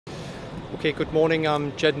Okay, good morning.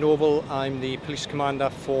 I'm Jed Noble. I'm the police commander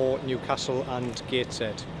for Newcastle and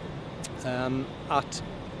Gateshead. At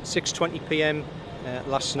 6:20 p.m.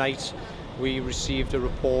 Last night, we received a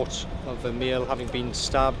report of a male having been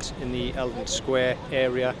stabbed in the Eldon Square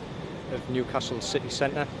area of Newcastle city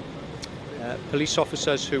centre. Police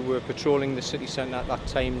officers who were patrolling the city centre at that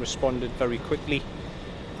time responded very quickly,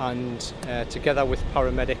 and together with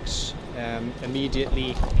paramedics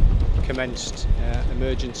immediately commenced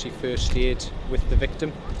emergency first aid with the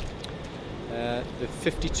victim. The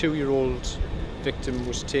 52-year-old victim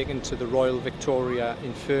was taken to the Royal Victoria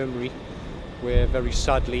Infirmary, where very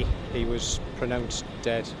sadly he was pronounced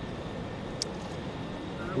dead.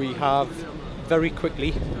 We have very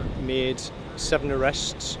quickly made 7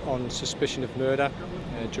 arrests on suspicion of murder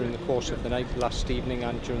during the course of the night, last evening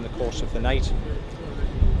and during the course of the night,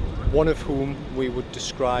 one of whom we would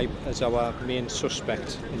describe as our main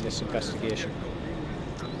suspect in this investigation.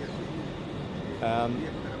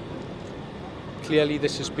 Clearly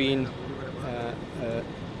this has been a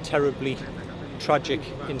terribly tragic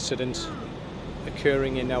incident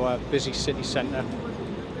occurring in our busy city centre,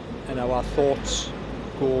 and our thoughts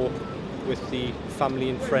go with the family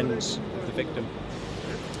and friends of the victim.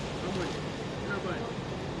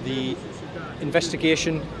 The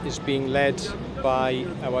investigation is being led by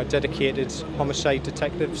our dedicated homicide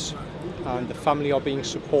detectives, and the family are being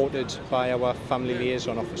supported by our family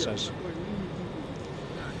liaison officers.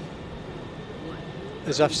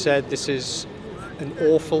 As I've said, this is an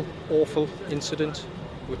awful incident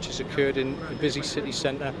which has occurred in a busy city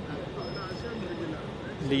centre,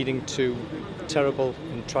 leading to terrible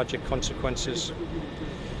and tragic consequences.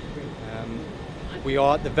 We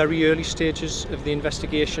are at the very early stages of the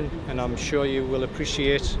investigation, and I'm sure you will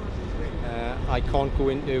appreciate I can't go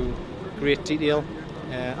into great detail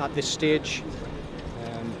at this stage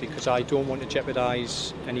because I don't want to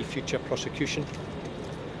jeopardise any future prosecution.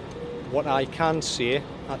 What I can say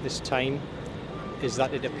at this time is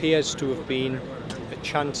that it appears to have been a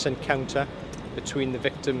chance encounter between the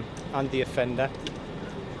victim and the offender,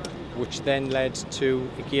 which then led to,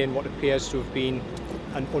 again, what appears to have been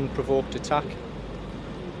an unprovoked attack.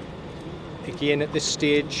 Again, at this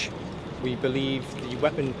stage, we believe the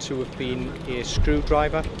weapon to have been a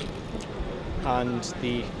screwdriver, and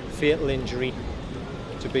the fatal injury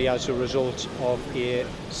to be as a result of a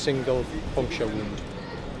single puncture wound.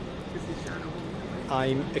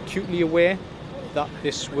 I'm acutely aware that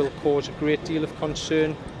this will cause a great deal of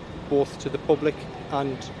concern both to the public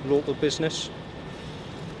and local business,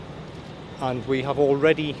 and we have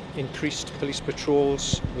already increased police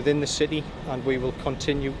patrols within the city, and we will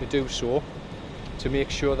continue to do so to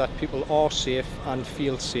make sure that people are safe and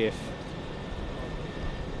feel safe.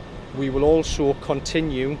 We will also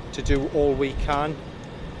continue to do all we can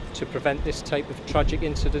to prevent this type of tragic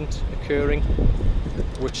incident occurring,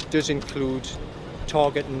 which does include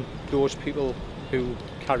targeting those people who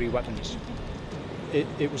carry weapons.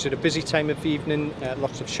 It was at a busy time of evening,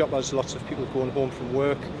 lots of shoppers, lots of people going home from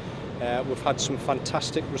work. We've had some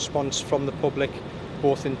fantastic response from the public,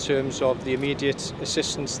 both in terms of the immediate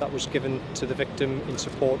assistance that was given to the victim in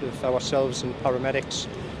support of ourselves and paramedics,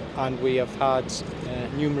 and we have had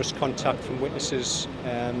numerous contact from witnesses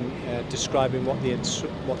describing what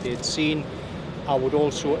they had seen. I would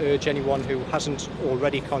also urge anyone who hasn't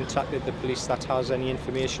already contacted the police, that has any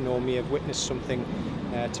information or may have witnessed something,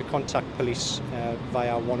 to contact police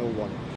via 101.